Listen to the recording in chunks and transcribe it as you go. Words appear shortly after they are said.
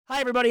Hi,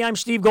 everybody. I'm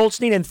Steve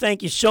Goldstein, and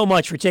thank you so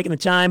much for taking the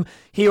time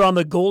here on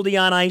the Goldie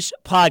on Ice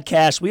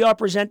podcast. We are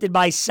presented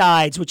by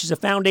Sides, which is a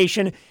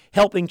foundation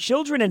helping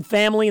children and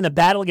family in the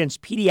battle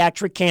against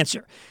pediatric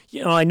cancer.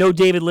 You know, I know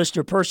David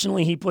Lister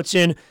personally. He puts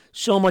in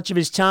so much of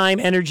his time,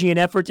 energy, and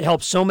effort to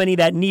help so many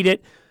that need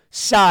it.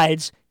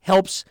 Sides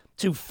helps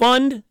to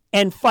fund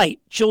and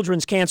fight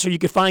children's cancer. You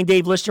can find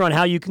Dave Lister on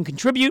how you can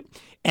contribute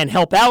and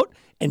help out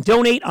and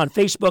donate on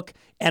Facebook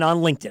and on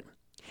LinkedIn.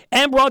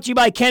 And brought to you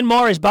by Ken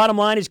Morris. Bottom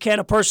line is Ken,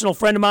 a personal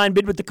friend of mine,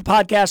 been with the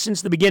podcast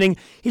since the beginning.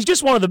 He's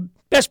just one of the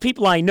best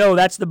people I know.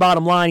 That's the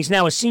bottom line. He's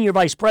now a senior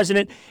vice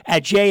president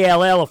at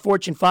JLL, a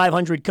Fortune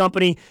 500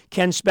 company.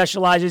 Ken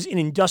specializes in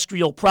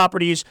industrial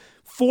properties,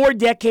 4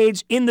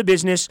 decades in the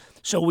business.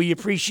 So we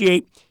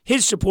appreciate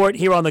his support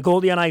here on the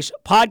Goldie on Ice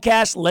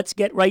podcast. Let's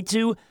get right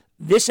to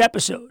this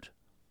episode.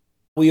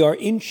 We are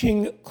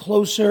inching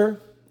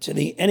closer to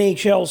the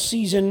NHL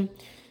season.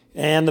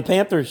 And the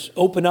Panthers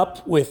open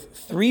up with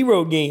 3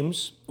 road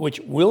games, which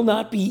will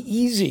not be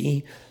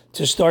easy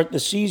to start the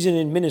season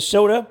in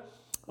Minnesota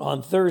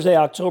on Thursday,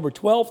 October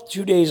 12th,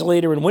 2 days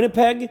later in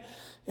Winnipeg,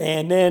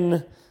 and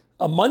then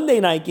a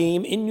Monday night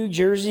game in New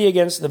Jersey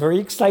against the very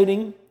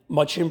exciting,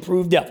 much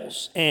improved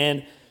Devils.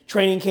 And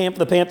training camp for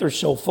the Panthers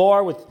so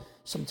far, with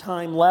some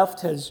time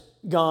left, has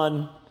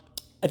gone,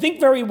 I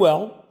think, very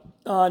well.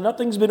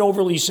 Nothing's been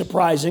overly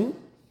surprising.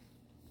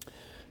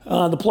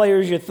 The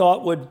players you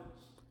thought would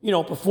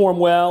perform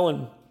well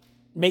and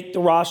make the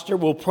roster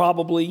will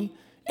probably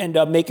end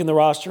up making the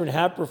roster and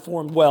have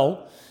performed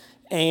well.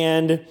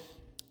 And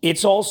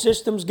it's all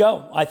systems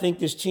go. I think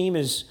this team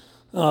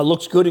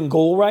looks good in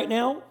goal right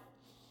now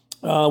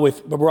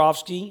with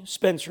Bobrovsky,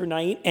 Spencer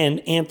Knight, and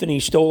Anthony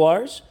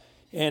Stolarz.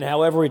 And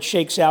however it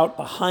shakes out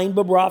behind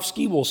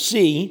Bobrovsky, we'll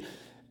see,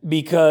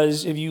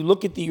 because if you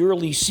look at the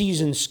early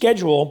season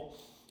schedule,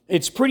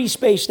 it's pretty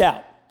spaced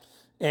out.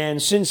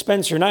 And since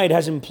Spencer Knight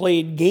hasn't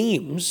played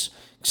games,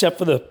 except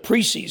for the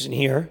preseason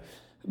here,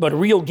 but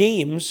real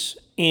games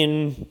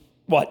in,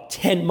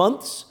 10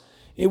 months?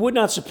 It would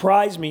not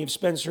surprise me if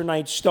Spencer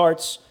Knight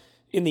starts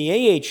in the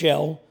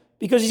AHL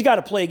because he's got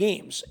to play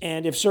games.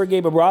 And if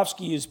Sergei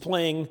Bobrovsky is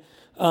playing,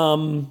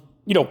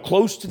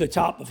 close to the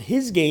top of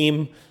his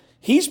game,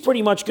 he's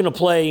pretty much going to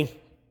play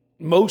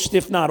most,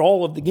 if not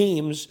all, of the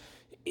games,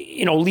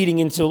 leading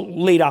into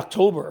late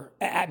October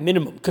at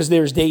minimum, because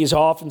there's days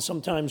off and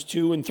sometimes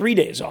 2 and 3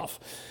 days off.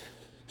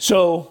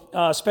 So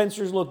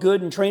Spencer's look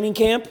good in training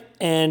camp,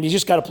 and he's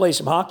just got to play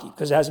some hockey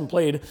because he hasn't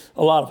played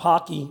a lot of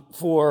hockey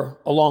for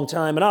a long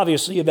time. And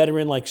obviously a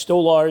veteran like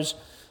Stolarz,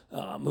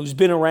 who's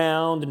been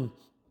around, and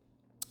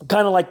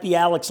kind of like the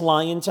Alex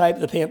Lyon type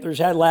the Panthers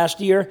had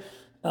last year.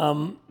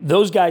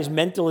 Those guys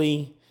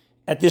mentally,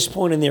 at this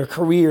point in their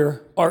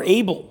career, are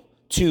able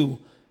to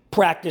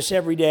practice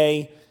every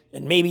day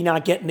and maybe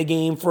not get in the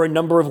game for a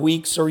number of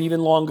weeks or even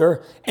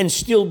longer and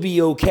still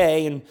be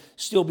okay and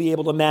still be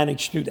able to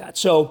manage through that.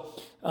 So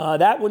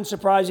that wouldn't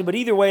surprise you, but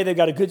either way, they've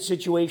got a good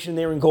situation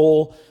there in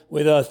goal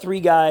with 3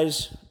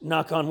 guys,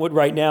 knock on wood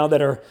right now,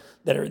 that are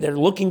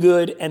looking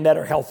good and that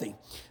are healthy.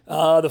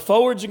 The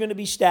forwards are going to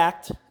be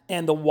stacked,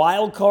 and the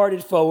wild card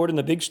at forward, and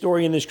the big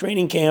story in this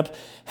training camp,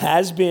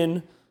 has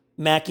been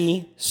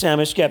Mackie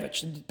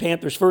Samoskevich, the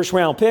Panthers'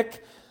 first-round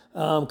pick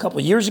a couple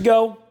of years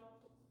ago,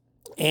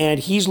 and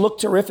he's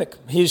looked terrific.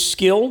 His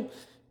skill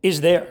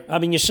is there. I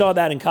mean, you saw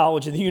that in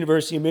college at the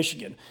University of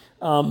Michigan.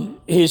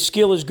 His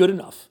skill is good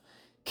enough.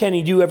 Can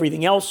he do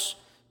everything else?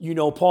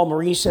 Paul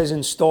Maurice has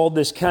installed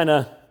this kind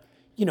of,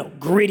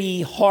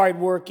 gritty,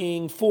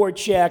 hardworking,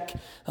 forecheck,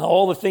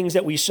 all the things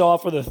that we saw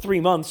for the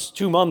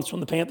 2 months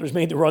when the Panthers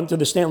made the run to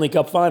the Stanley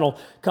Cup final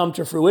come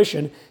to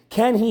fruition.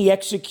 Can he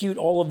execute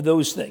all of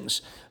those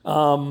things?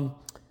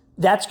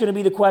 That's going to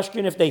be the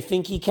question. If they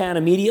think he can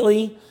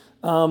immediately,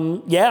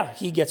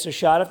 he gets a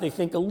shot. If they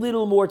think a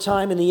little more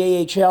time in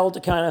the AHL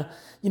to kind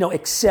of,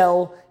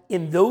 excel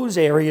in those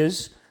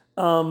areas,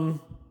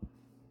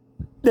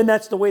 then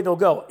that's the way they'll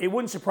go. It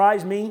wouldn't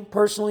surprise me,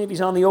 personally, if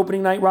he's on the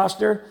opening night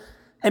roster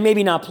and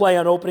maybe not play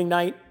on opening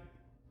night,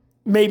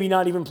 maybe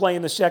not even play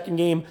in the second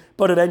game,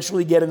 but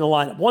eventually get in the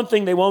lineup. One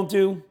thing they won't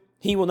do,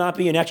 he will not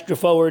be an extra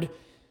forward.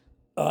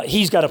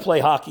 He's got to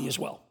play hockey as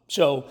well.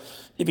 So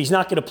if he's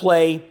not going to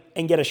play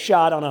and get a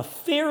shot on a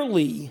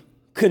fairly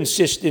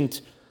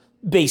consistent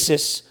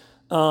basis,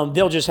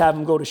 they'll just have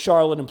him go to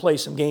Charlotte and play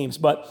some games.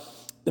 But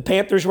the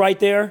Panthers right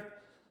there,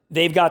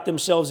 they've got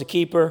themselves a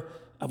keeper.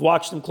 I've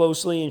watched him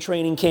closely in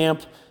training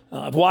camp.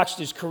 I've watched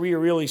his career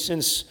really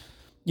since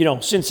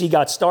he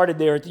got started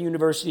there at the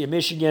University of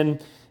Michigan.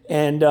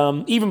 And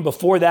even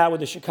before that with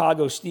the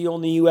Chicago Steel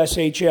in the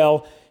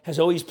USHL, has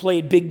always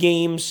played big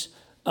games,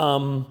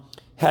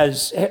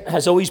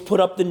 has always put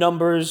up the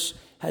numbers,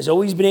 has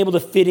always been able to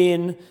fit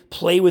in,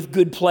 play with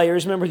good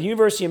players. Remember, the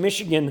University of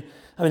Michigan,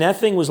 that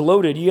thing was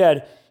loaded. You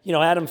had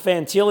Adam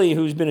Fantilli,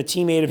 who's been a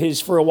teammate of his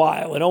for a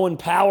while, and Owen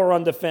Power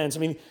on defense.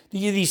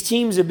 These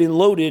teams have been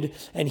loaded,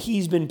 and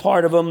he's been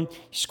part of them.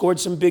 He scored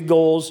some big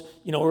goals.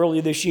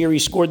 Earlier this year, he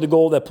scored the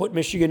goal that put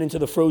Michigan into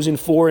the Frozen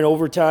Four in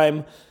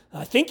overtime.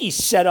 I think he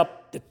set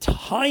up the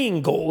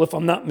tying goal, if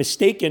I'm not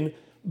mistaken,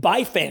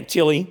 by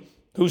Fantilli,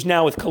 who's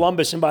now with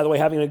Columbus, and by the way,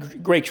 having a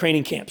great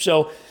training camp.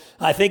 So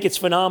I think it's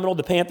phenomenal.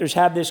 The Panthers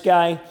have this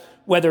guy,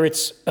 whether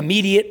it's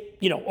immediate,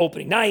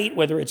 opening night,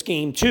 whether it's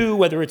game 2,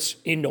 whether it's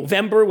in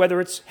November,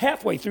 whether it's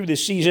halfway through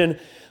this season.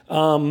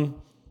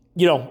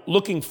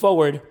 Looking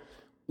forward,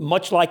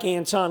 much like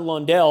Anton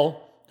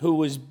Lundell, who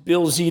was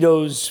Bill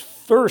Zito's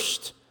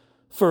first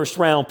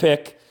round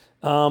pick.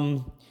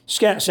 Sam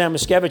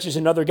Miskevich is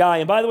another guy.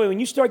 And by the way, when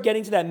you start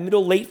getting to that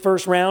middle, late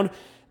first round,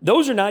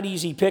 those are not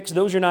easy picks.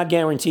 Those are not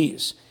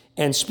guarantees.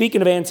 And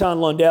speaking of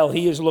Anton Lundell,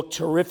 he has looked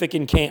terrific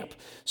in camp.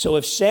 So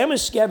if Sam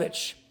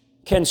Miskevich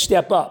can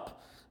step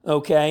up,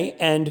 okay,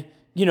 and,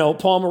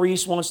 Paul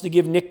Maurice wants to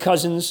give Nick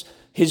Cousins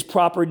his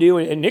proper due,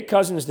 and Nick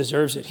Cousins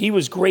deserves it. He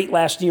was great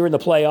last year in the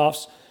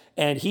playoffs,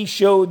 and he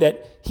showed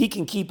that he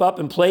can keep up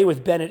and play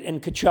with Bennett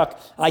and Tkachuk.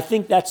 I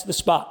think that's the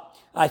spot.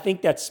 I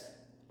think that's,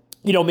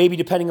 maybe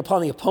depending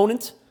upon the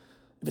opponent.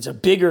 If it's a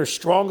bigger,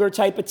 stronger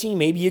type of team,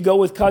 maybe you go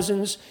with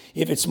Cousins.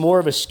 If it's more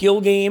of a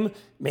skill game,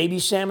 maybe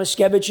Sam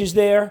Miskevich is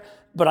there.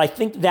 But I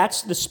think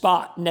that's the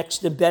spot next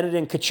to Bennett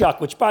and Tkachuk,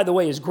 which, by the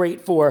way, is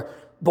great for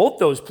both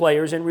those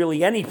players and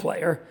really any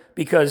player,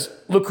 because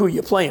look who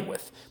you're playing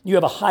with. You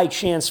have a high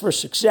chance for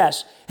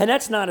success. And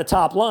that's not a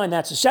top line,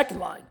 that's a second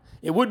line.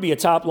 It would be a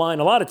top line,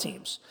 a lot of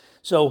teams.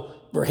 So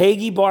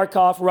Verhaeghe,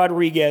 Barkov,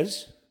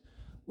 Rodriguez,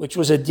 which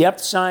was a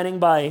depth signing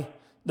by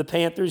the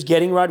Panthers,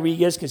 getting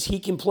Rodriguez because he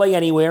can play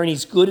anywhere and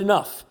he's good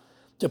enough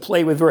to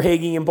play with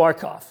Verhaeghe and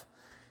Barkov.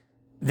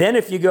 Then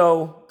if you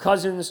go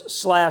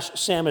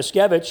Cousins/Sam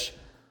Miskevich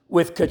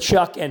with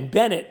Tkachuk and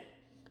Bennett,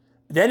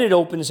 then it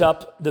opens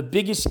up the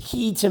biggest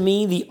key to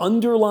me, the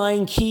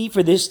underlying key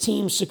for this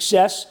team's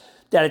success,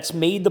 that it's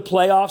made the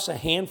playoffs a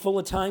handful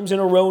of times in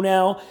a row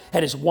now,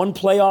 and has won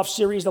playoff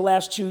series the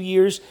last 2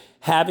 years,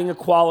 having a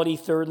quality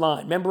third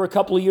line. Remember a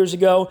couple of years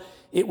ago,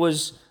 it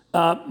was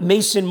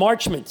Mason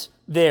Marchment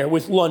there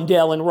with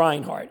Lundell and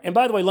Reinhart. And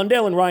by the way,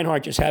 Lundell and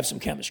Reinhart just have some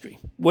chemistry.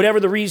 Whatever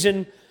the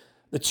reason,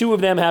 the two of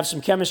them have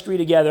some chemistry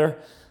together.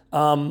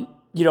 Anton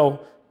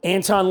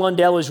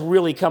Lundell is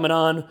really coming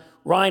on.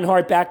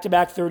 Reinhart,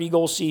 back-to-back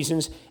 30-goal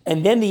seasons.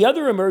 And then the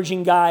other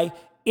emerging guy,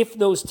 if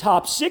those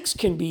top 6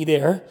 can be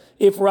there,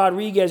 if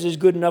Rodriguez is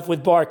good enough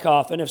with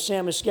Barkov, and if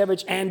Sam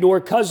Miskevich and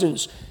or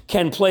Cousins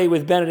can play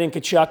with Bennett and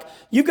Tkachuk,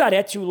 you got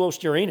Eetu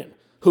Luostarinen,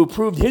 who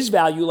proved his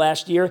value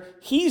last year.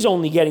 He's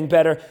only getting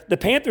better. The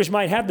Panthers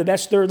might have the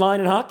best third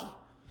line in hockey.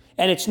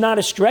 And it's not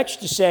a stretch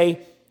to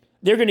say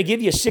they're going to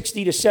give you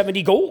 60 to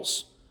 70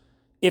 goals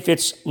if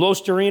it's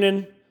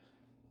Luostarinen,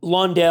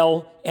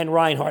 Lundell, and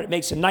Reinhart. It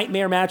makes a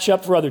nightmare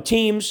matchup for other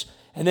teams,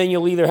 and then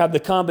you'll either have the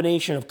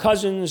combination of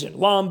Cousins and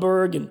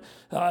Lomberg and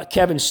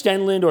Kevin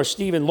Stenlund or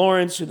Steven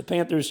Lawrence, who the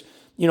Panthers,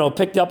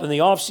 picked up in the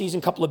offseason,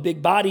 a couple of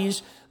big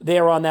bodies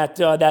there on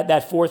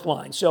that fourth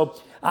line. So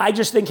I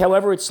just think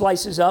however it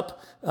slices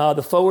up,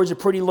 the forwards are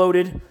pretty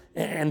loaded,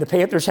 and the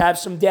Panthers have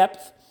some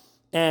depth,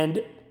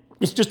 and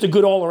it's just a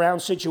good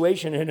all-around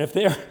situation. And if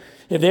they're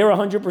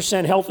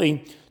 100%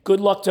 healthy, good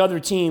luck to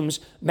other teams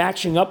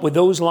matching up with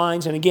those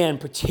lines. And again,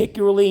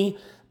 particularly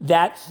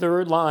that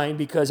third line,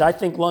 because I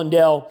think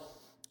Lundell,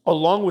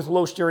 along with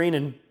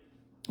Luostarinen,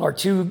 are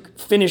two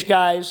Finnish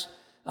guys.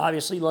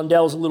 Obviously,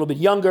 Lundell's a little bit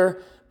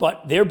younger,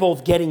 but they're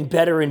both getting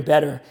better and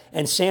better.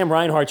 And Sam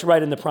Reinhart's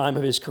right in the prime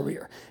of his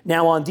career.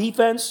 Now on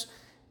defense,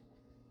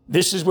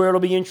 this is where it'll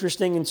be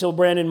interesting until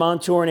Brandon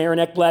Montour and Aaron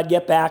Ekblad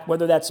get back,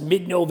 whether that's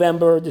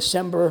mid-November,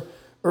 December,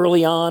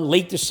 early on,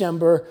 late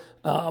December,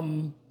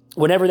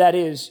 whenever that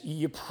is.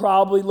 You're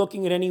probably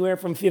looking at anywhere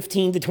from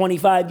 15 to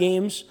 25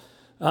 games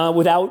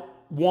without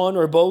one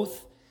or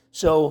both.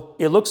 So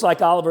it looks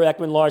like Oliver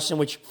Ekman-Larsson,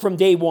 which from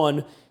day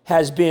one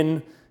has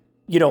been,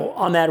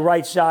 on that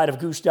right side of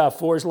Gustav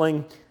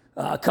Forsling.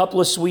 A couple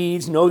of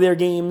Swedes know their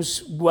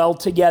games well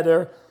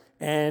together.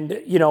 And,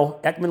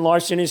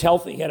 Ekman-Larsson is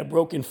healthy. He had a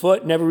broken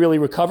foot, never really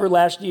recovered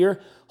last year.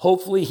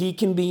 Hopefully he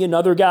can be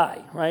another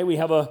guy, right? We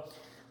have a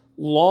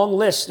long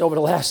list over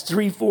the last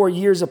 3-4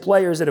 years of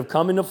players that have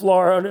come into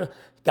Florida,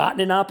 gotten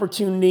an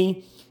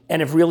opportunity,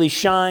 and have really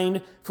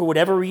shined. For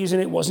whatever reason,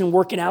 it wasn't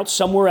working out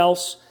somewhere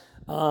else.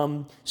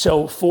 So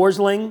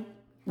Forsling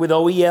with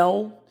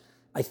OEL.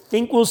 I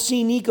think we'll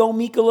see Nico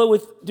Mikkola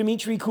with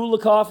Dmitry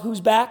Kulikov, who's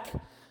back.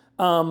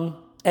 And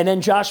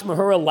then Josh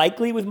Mahura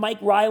likely with Mike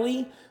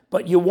Riley.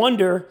 But you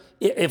wonder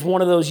if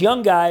one of those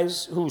young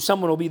guys, who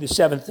someone will be the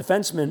seventh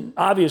defenseman,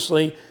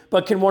 obviously,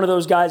 but can one of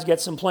those guys get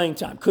some playing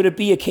time? Could it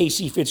be a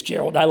Casey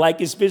Fitzgerald? I like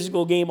his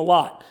physical game a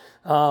lot.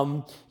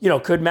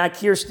 Could Matt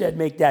Kierstead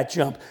make that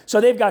jump?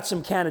 So they've got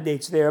some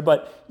candidates there,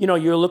 but,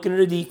 you're looking at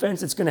a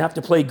defense that's going to have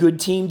to play good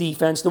team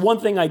defense. The one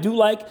thing I do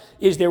like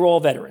is they're all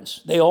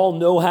veterans. They all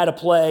know how to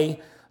play.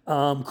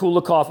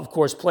 Kulikov, of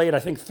course, played, I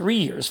think, 3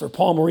 years for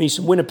Paul Maurice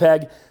in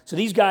Winnipeg. So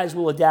these guys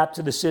will adapt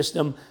to the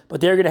system, but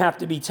they're going to have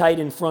to be tight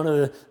in front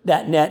of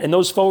that net. And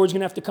those forwards are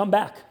going to have to come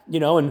back,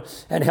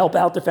 and help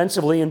out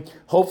defensively. And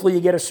hopefully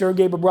you get a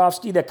Sergei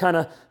Bobrovsky that kind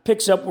of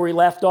picks up where he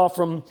left off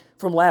from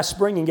last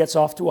spring and gets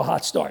off to a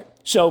hot start.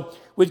 So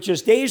with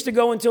just days to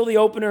go until the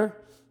opener,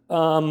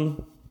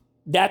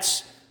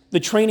 that's the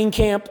training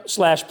camp /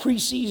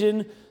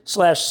 preseason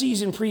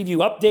season preview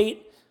update.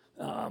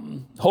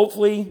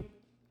 Hopefully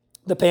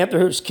the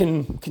Panthers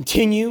can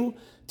continue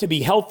to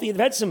be healthy. They've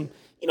had some,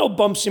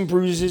 bumps and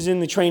bruises in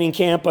the training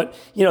camp, but,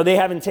 they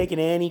haven't taken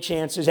any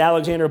chances.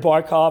 Alexander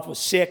Barkov was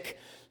sick,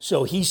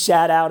 so he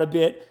sat out a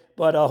bit,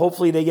 but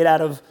hopefully they get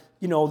out of,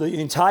 the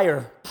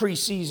entire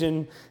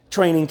preseason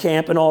training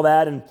camp and all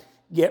that and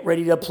get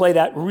ready to play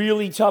that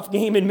really tough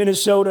game in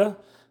Minnesota,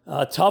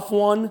 a tough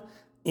one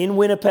in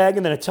Winnipeg,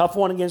 and then a tough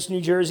one against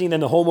New Jersey, and then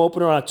the home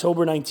opener on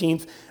October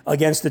 19th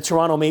against the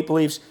Toronto Maple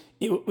Leafs.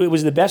 It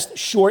was the best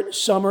short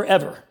summer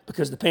ever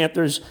because the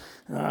Panthers,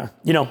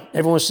 everyone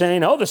was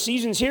saying, the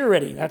season's here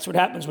already. That's what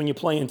happens when you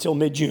play until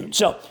mid-June.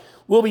 So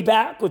we'll be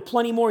back with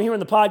plenty more here on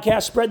the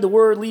podcast. Spread the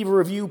word, leave a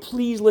review.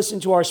 Please listen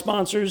to our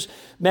sponsor's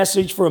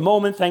message for a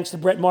moment. Thanks to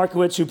Brett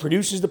Markowitz, who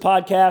produces the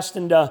podcast,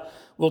 and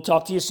we'll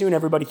talk to you soon,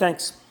 everybody.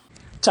 Thanks.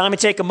 Time to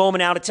take a moment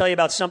now to tell you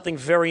about something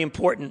very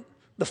important,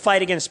 the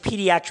fight against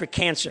pediatric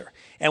cancer.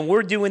 And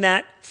we're doing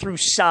that through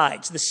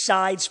SIDES, the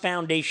SIDES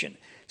Foundation.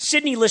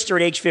 Sydney Lister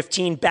at age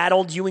 15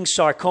 battled Ewing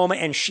sarcoma,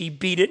 and she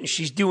beat it, and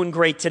she's doing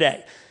great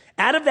today.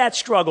 Out of that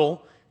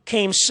struggle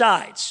came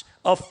SIDES,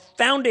 a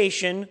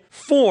foundation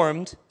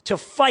formed to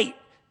fight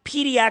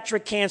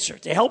pediatric cancer,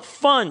 to help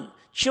fund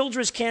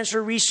children's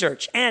cancer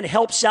research, and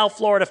help South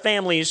Florida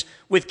families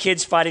with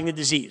kids fighting the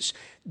disease.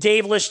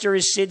 Dave Lister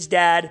is Sid's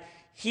dad.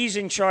 He's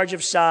in charge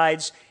of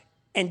SIDES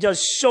and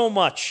does so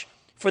much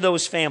for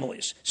those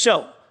families.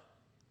 So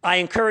I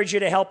encourage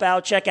you to help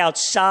out. Check out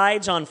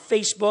SIDES on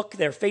Facebook,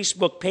 their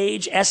Facebook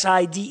page,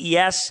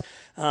 SIDES.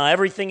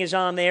 Everything is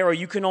on there. Or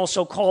you can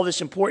also call this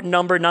important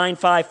number,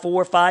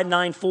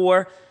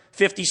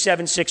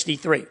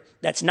 954-594-5763.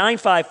 That's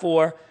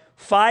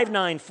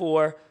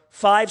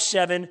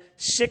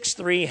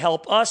 954-594-5763.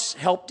 Help us,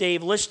 help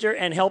Dave Lister,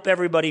 and help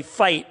everybody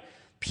fight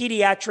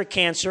pediatric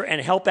cancer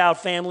and help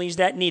out families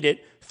that need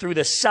it through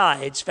the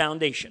SIDES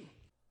Foundation.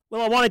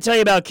 Well, I want to tell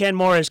you about Ken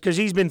Morris because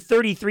he's been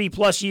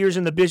 33-plus years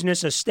in the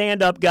business, a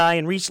stand-up guy,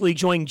 and recently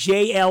joined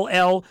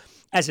JLL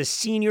as a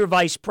senior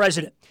vice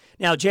president.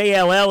 Now,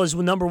 JLL is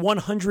number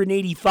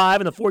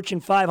 185 on the Fortune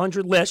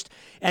 500 list,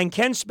 and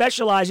Ken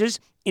specializes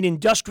in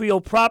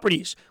industrial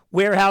properties,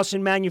 warehouse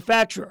and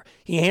manufacturer.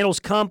 He handles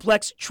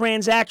complex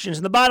transactions,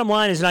 and the bottom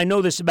line is, and I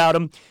know this about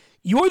him,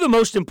 you're the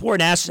most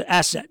important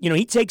asset.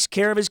 He takes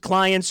care of his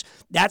clients.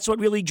 That's what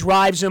really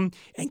drives him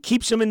and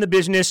keeps him in the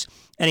business,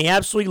 and he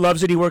absolutely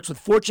loves it. He works with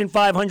Fortune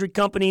 500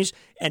 companies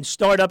and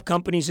startup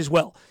companies as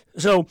well.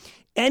 So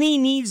any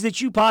needs that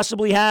you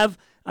possibly have,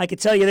 I can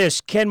tell you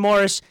this, Ken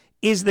Morris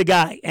is the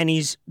guy, and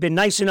he's been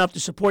nice enough to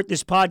support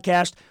this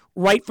podcast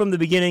right from the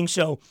beginning,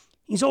 so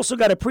he's also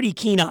got a pretty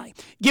keen eye.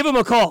 Give him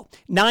a call,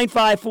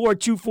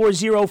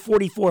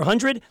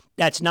 954-240-4400.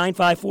 That's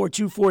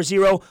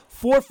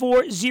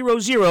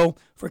 954-240-4400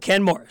 for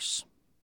Ken Morris.